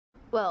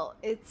Well,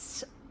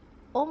 it's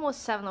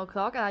almost 7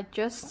 o'clock and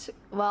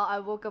I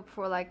woke up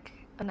for like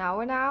an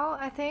hour now,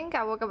 I think.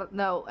 I woke up at,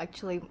 no,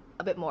 actually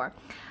a bit more.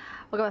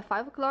 Woke up at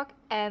 5 o'clock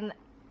and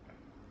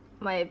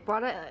my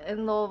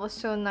brother-in-law was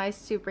so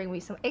nice to bring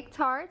me some egg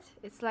tart.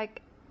 It's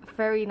like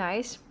very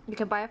nice. You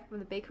can buy it from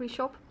the bakery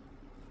shop.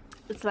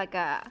 It's like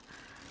a,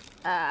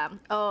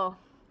 oh,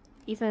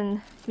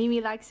 even Mimi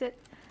likes it.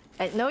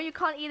 No, you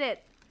can't eat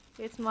it.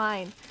 It's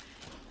mine.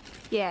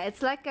 Yeah,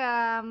 it's like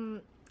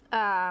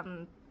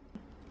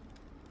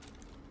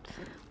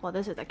what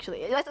is it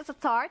actually? It's a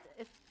tart.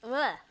 It's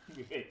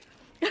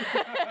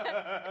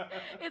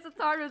it's a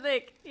tart with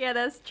egg. Yeah,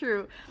 that's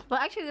true. Well,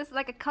 actually, there's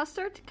like a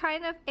custard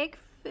kind of egg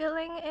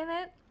filling in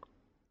it.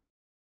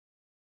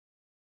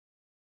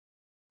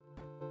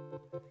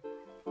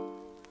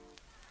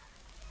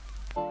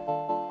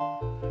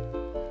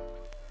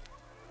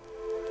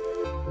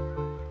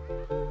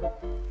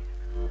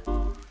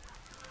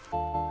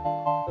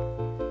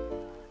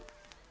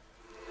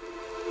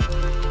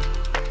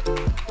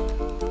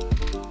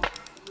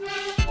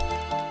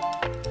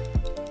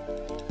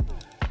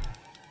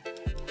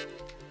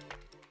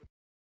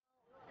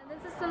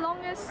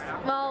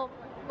 Well,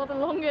 not the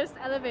longest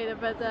elevator,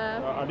 but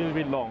a little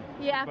bit long.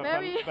 Yeah, but,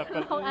 very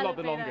but long not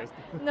elevator. the longest.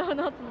 No,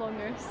 not the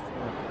longest.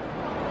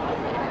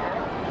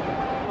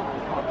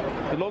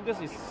 The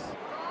longest is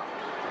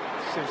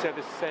since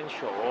it's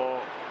central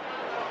or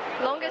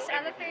longest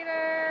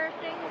elevator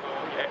thing?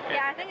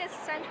 Yeah, I think it's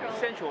central.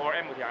 Central or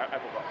MOT, I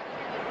forgot.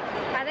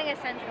 I think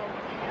it's central.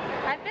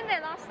 I've been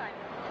there last time.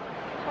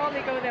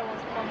 Probably go there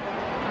once more.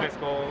 Let's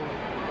go.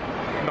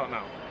 Not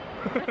now.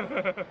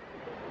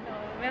 No,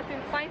 we have to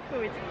find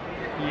food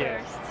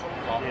Yes. first.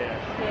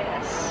 Yeah.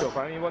 Yes. So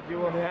find me what you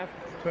want to have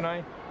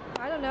tonight.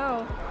 I don't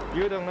know.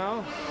 You don't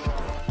know?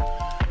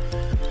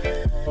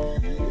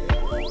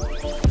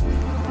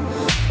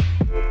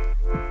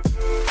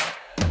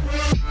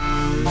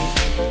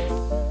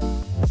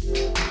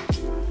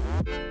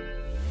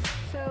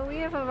 So we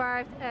have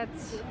arrived at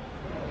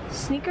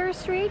Sneaker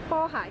Street,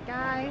 Bohai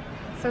Gai.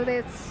 So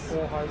that's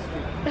Bohai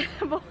Street.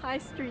 Bohai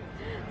Street.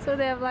 So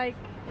they have like,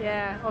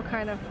 yeah, all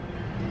kind of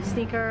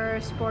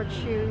sneakers, sports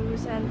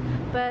shoes,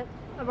 but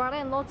my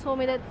brother-in-law told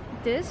me that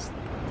this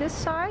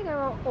side there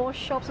are all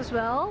shops as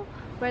well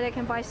where they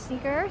can buy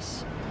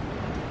sneakers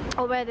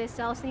or where they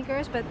sell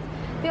sneakers, but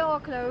they're all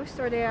closed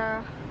or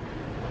they're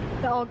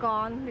all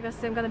gone because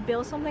they're gonna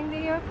build something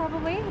there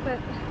probably. But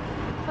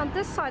on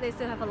this side they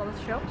still have a lot of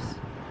shops.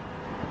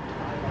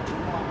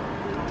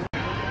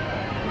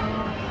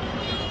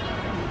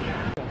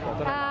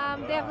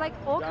 They have like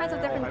all kinds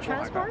of different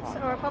transports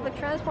or public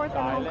transport in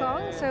Hong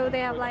Kong. So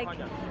they have like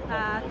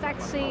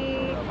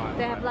taxi,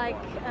 they have like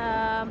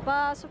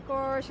bus, of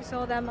course, you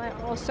saw them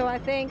also, I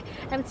think,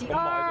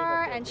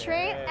 MTR and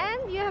train,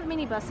 and you have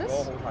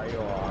minibuses,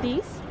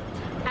 these.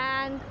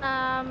 And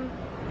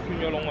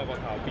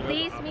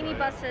these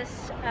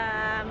minibuses,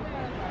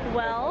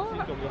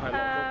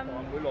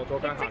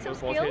 it takes some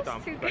skills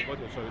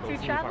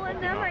to travel in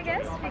them, I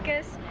guess,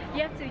 because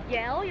you have to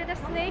yell your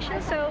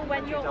destination. So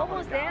when you're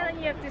almost there, then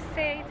you have to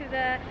say to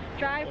the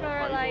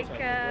driver like,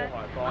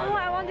 oh,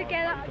 I want to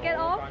get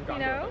off, you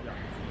know.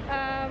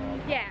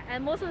 Yeah,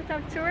 and most of the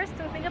time tourists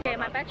don't think, okay,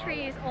 my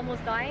battery is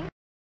almost dying.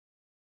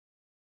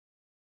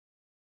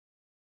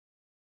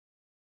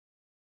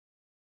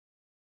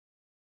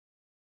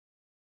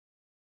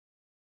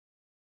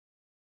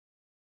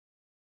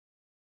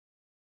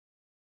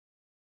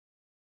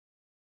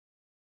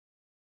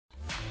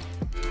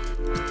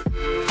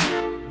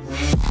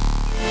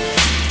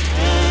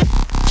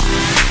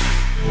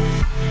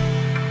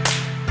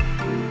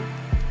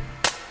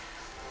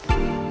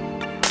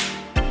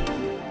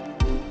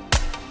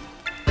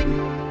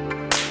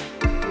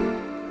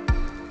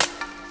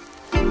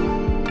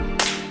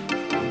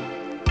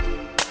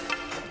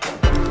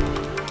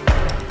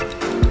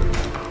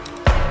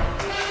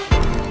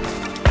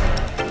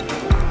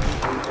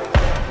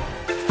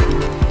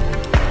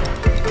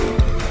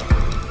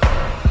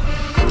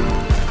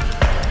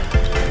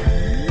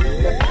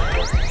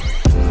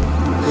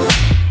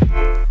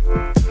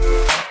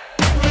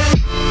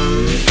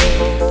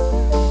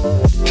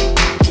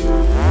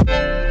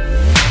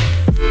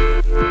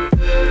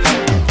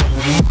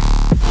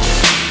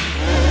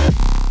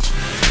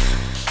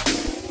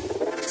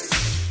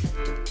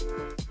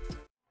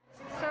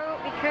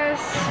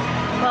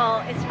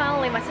 Well, it's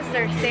finally my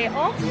sister's day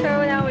off,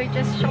 so now we're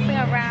just shopping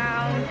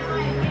around.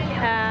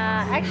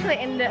 Actually,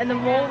 in the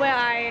mall where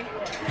I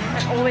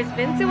have always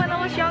been to when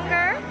I was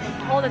younger,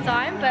 all the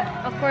time. But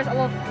of course, a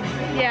lot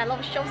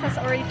of shops has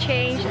already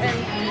changed,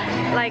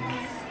 and like,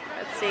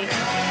 let's see,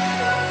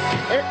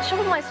 the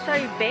shopping mall is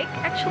very big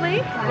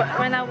actually.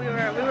 When we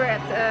were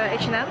at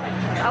H&M,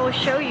 I will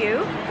show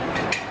you.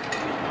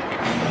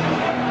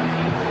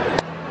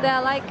 There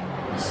are like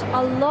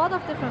a lot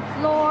of different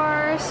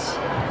floors,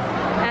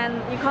 and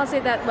you can't see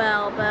that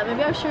well, but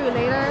maybe I'll show you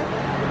later.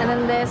 And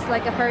then there's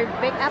like a very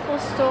big Apple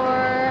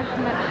store,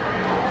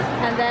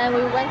 and then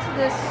we went to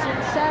this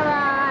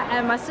Sarah,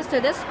 and my sister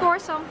did score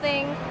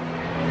something,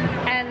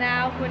 and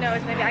now who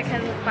knows, maybe I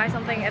can buy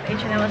something at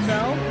H&M as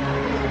well.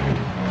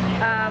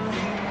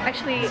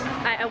 Actually,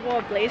 I wore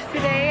a blazer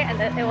today and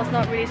it was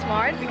not really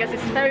smart because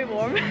it's very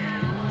warm.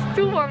 It's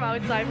too warm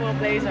outside for a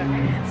blazer.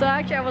 So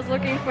actually I was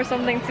looking for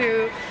something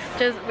to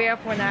just wear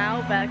for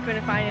now, but I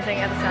couldn't find anything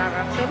at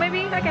Zara. So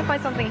maybe I can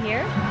find something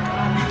here.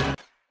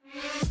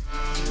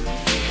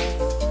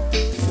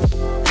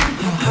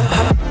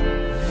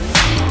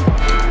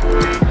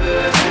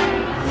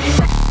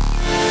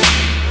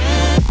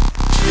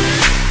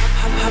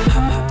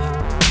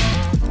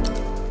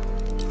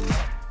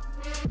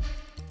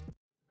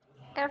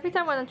 Every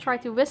time when I try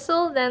to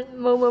whistle, then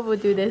Momo will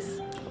do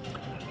this.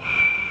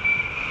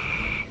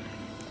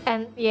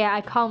 And yeah,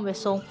 I can't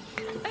whistle.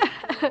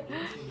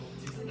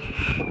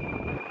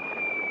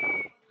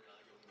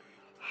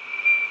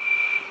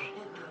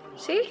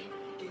 See?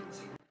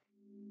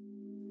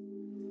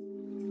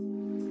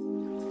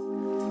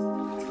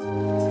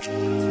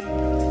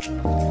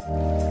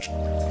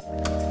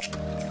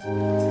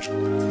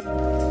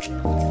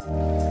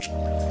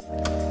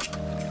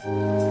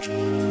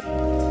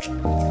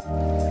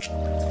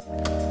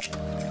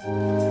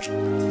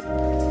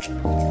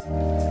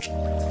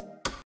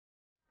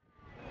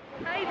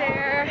 Hi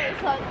there!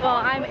 Well,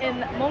 I'm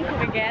in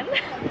Mongkok again.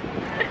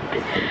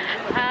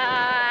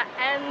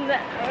 And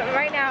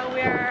right now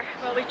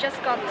we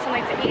just got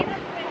something to eat,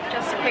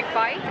 just a quick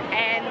bite,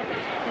 and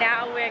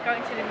now we're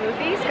going to the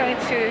movies, going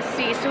to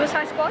see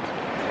Suicide Squad.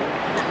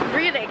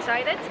 Really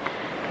excited.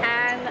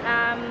 And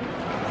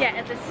yeah,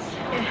 it is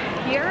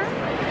here.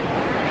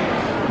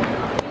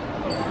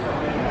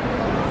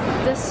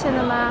 The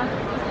cinema.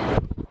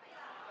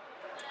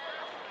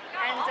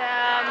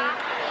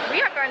 We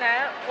are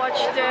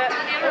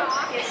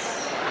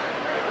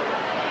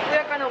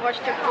gonna watch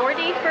the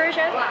 4D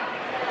version.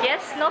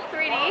 Yes, not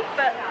 3D,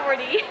 but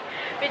 4D,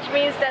 which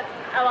means that,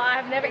 well,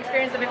 I've never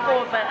experienced it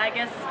before, but I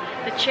guess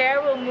the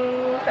chair will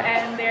move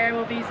and there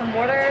will be some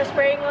water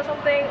spraying or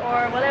something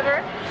or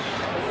whatever.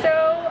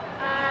 So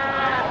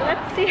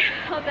let's see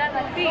how that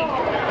might be.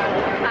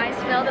 I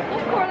smell the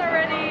popcorn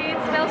already. It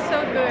smells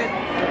so good.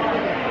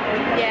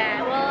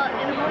 Yeah, well,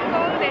 in Hong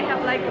Kong they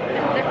have like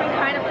a different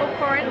kind of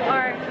popcorn,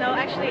 or no,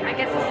 actually I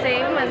guess the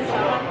same as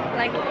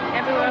like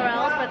everywhere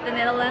else but the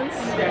Netherlands.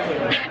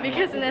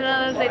 Because in the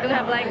Netherlands they don't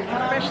have like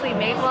freshly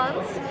made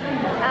ones,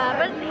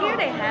 but here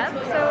they have,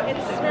 so it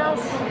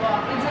smells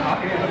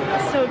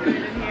so good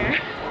in here.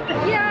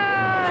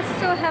 Yeah,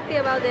 so happy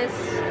about this.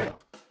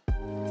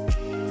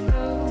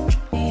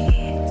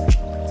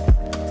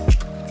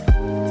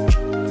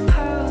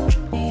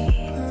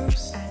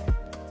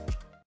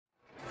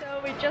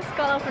 Just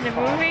got off from the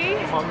movie.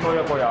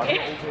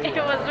 It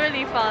was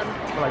really fun.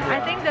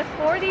 I think the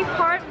 4D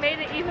part made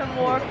it even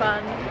more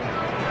fun.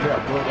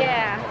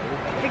 Yeah,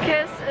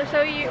 because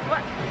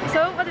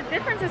what the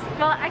difference is,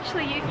 well,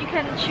 actually you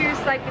can choose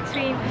like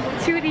between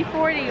 2D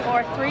 4D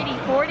or 3D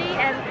 4D,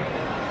 and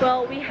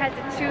well, we had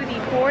the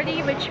 2D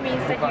 4D, which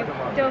means that you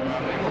don't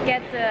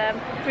get the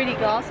 3D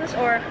glasses,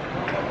 or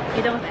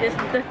you don't.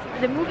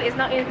 The movie is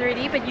not in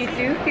 3D, but you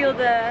do feel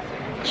the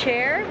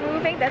chair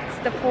moving. That's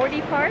the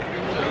 4D part.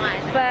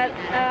 But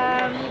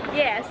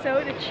yeah,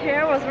 so the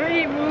chair was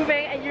really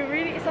moving, and you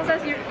really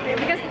sometimes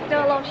because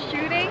there's a lot of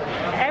shooting,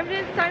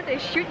 every time they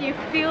shoot you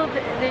feel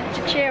the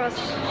chair was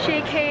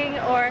shaking,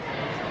 or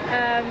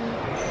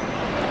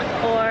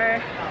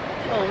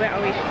oh, where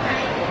are we?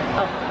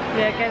 Oh,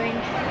 we are getting,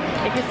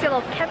 if you see a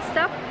lot of cat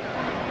stuff,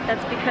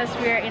 that's because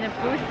we are in a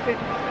booth with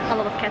a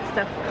lot of cat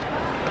stuff.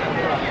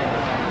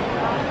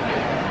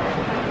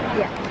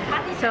 Yeah,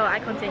 so I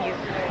continue.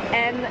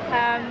 And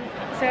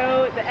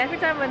so every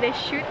time when they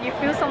shoot, you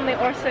feel something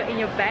also in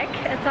your back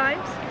at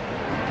times.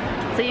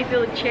 So you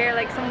feel the chair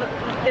like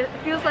it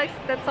feels like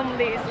that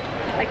somebody is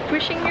like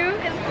pushing you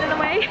in a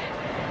way.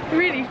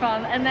 Really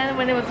fun. And then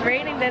when it was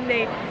raining, then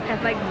they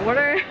had like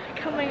water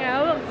coming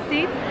out of the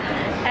seat,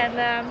 and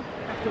I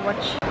have to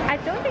watch. I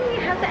don't think we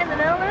have that in the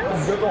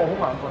Netherlands.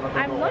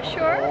 I'm not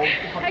sure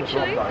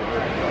actually,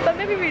 but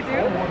maybe we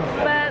do.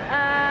 But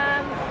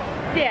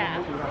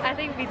yeah, I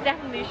think we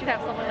definitely should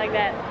have something like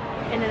that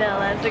in the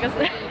Netherlands, because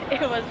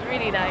it was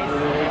really nice,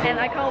 and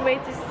I can't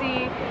wait to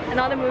see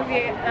another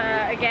movie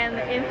again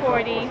in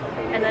 4D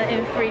and then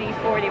in 3D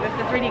 4D with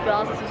the 3D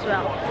glasses as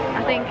well.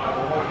 I think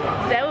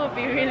that would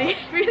be really,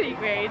 really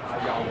great.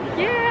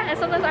 Yeah, and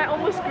sometimes I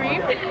almost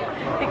screamed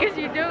because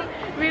you don't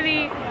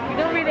really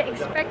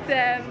expect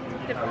the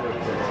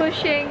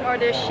pushing or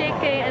the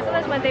shaking, and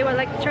sometimes when they were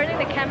like turning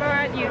the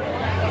camera,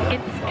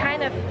 it's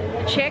kind of,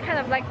 the chair kind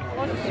of like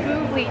also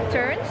smoothly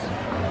turns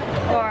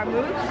or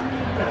moves.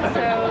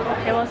 So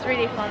it was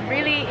really fun.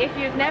 Really, if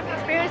you've never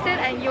experienced it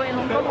and you're in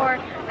Hong Kong or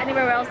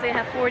anywhere else they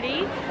have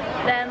 4D,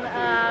 then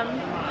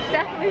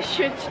definitely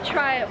should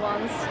try it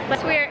once.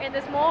 But we're in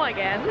this mall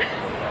again.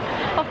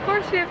 Of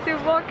course we have to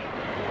walk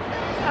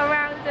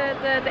around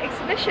the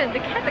exhibition, the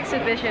cat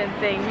exhibition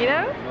thing, you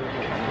know?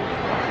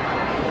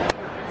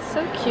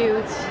 So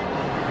cute.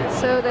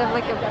 So they have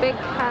like a big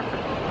cat.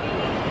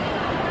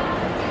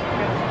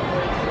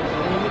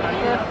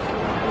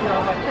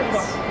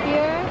 It's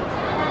here.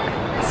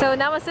 So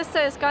now my sister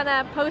is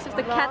gonna pose with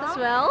the cat as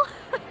well.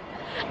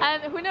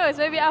 And who knows,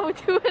 maybe I will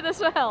do it as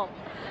well.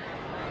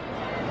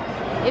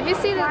 If you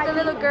see the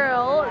little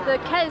girl, the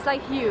cat is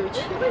like huge.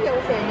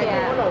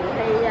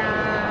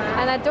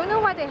 Yeah. And I don't know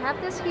why they have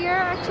this here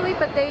actually,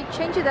 but they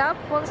change it up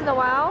once in a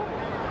while.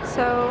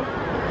 So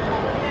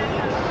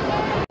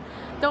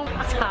don't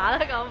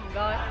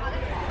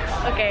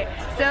Okay,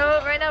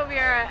 so right now we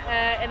are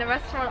in a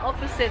restaurant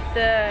opposite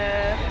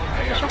the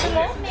shopping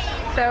mall.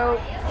 So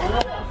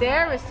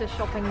there is the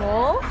shopping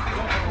mall,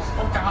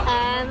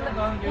 and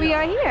we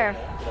are here.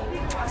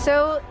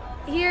 So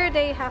here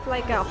they have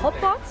like a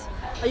hotpot.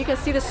 You can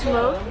see the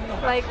smoke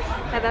like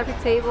at every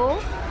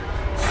table.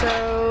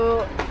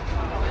 So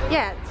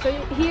yeah, so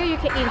here you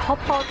can eat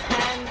hotpot,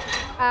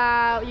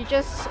 and you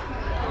just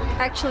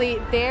actually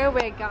there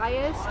where a guy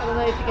is, I don't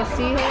know if you can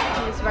see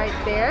him, he's right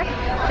there.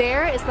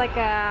 There is like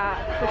a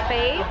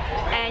buffet,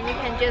 and you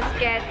can just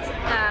get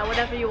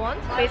whatever you want.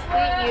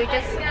 Basically, you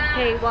just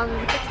pay one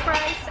fixed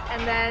price,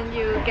 and then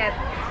you get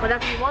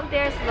whatever you want.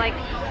 There's like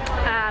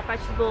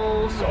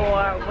vegetables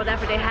or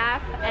whatever they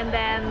have, and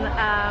then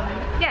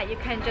yeah, you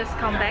can just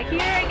come back here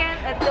again.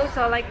 And those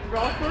are like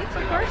raw foods,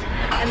 of course,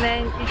 and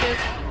then you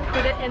just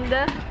put it in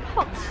the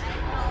pot.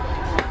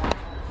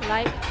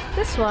 Like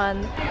this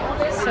one.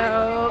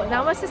 So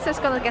now my sister's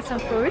gonna get some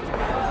food.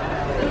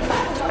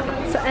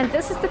 So, and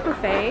this is the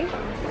buffet.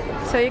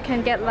 So you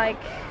can get like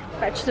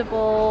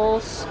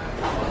vegetables,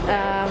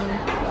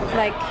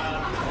 like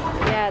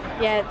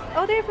yeah.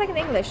 Oh, they have like in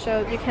English,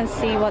 so you can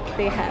see what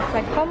they have.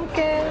 Like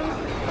pumpkin,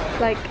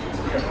 like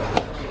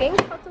ink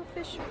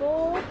cuttlefish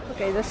bowl.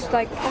 Okay, this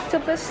like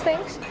octopus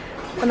things.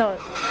 Oh no,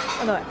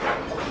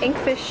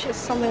 inkfish is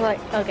something like,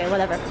 okay,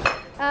 whatever.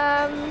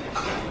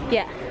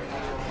 Yeah.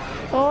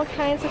 All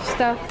kinds of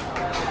stuff,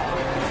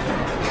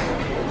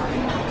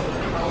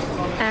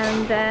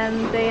 and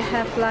then they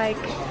have like,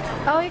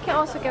 oh, you can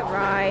also get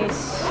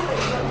rice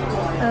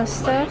and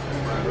stuff,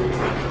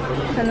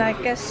 and I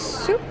guess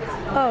soup.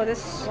 Oh,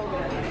 this,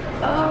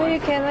 oh, you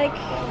can like,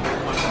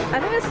 I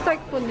think it's like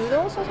for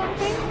noodles or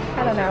something,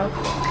 I don't know.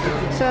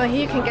 So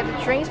here you can get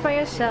the drinks by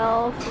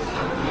yourself.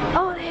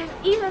 Oh, they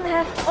even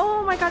have,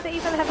 oh my god, they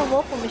even have a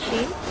waffle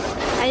machine,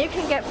 and you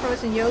can get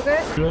frozen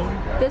yogurt.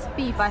 This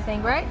beef, I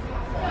think, right?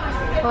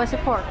 Or is it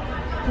pork?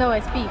 No,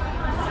 it's beef.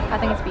 I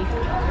think it's beef.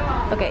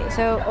 Okay,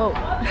 so, oh.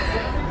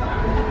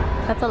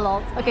 That's a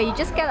lot. Okay, you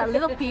just get a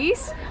little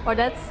piece, or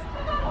that's...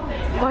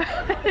 Or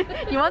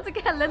you want to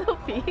get a little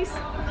piece,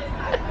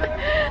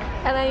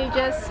 and then you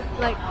just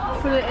like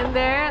put it in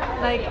there,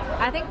 like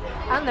I think,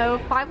 I don't know,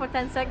 5 or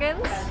 10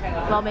 seconds,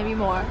 well maybe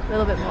more, a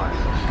little bit more.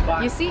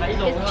 You see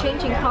it's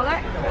changing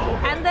color,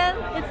 and then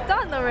it's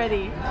done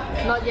already.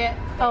 Not yet.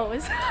 Oh,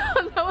 it's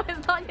no,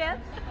 it's not yet.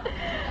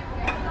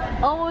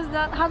 Almost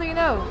done. How do you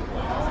know?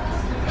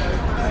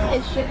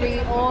 It should be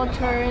all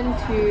turned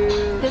to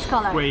this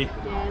color. Wait.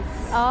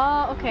 Yes.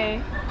 Oh,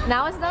 okay.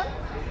 Now it's done?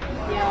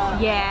 Yeah.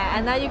 Yeah,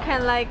 and now you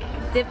can like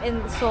dip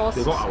in sauce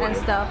and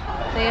stuff.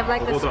 They have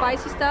like the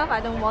spicy stuff. I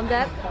don't want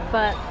that,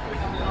 but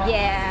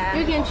yeah.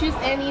 You can choose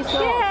any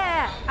sauce.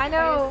 Yeah, I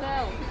know.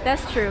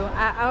 That's true.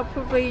 I'll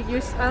probably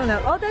use, I don't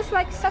know. Oh, there's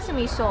like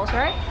sesame sauce,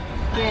 right?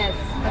 Yes.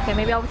 Okay,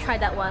 maybe I'll try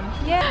that one.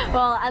 Yeah.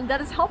 Well, and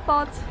that is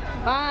Hotpot.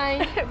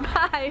 Bye.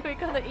 Bye. We're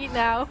gonna eat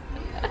now.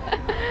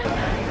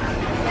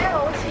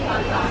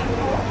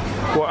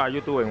 What are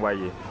you doing,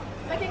 Waiyi?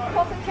 Making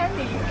cotton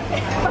candy.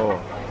 Oh,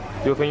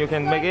 you think you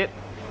can make it?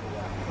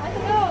 I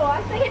don't know.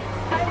 I think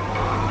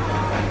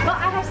but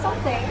I have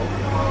something.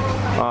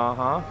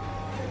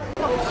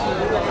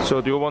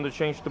 So do you want to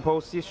change the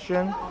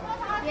position?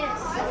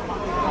 Yes.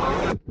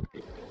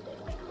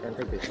 And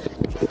take this.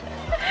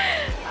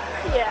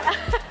 Yeah.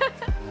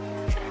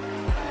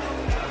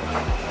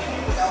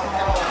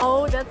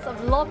 Oh, that's a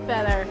lot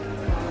better.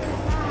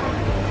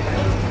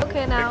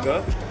 Okay now.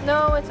 Bigger?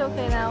 No, it's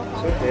okay now.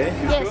 It's okay.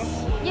 You Yes.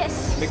 sure?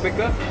 Yes. Make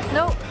bigger?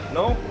 No.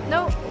 No?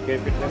 No. Okay,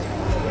 fitness.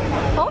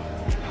 Off?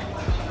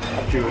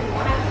 Up to you.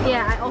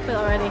 Yeah, I off it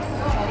already.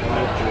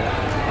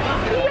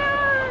 Yeah.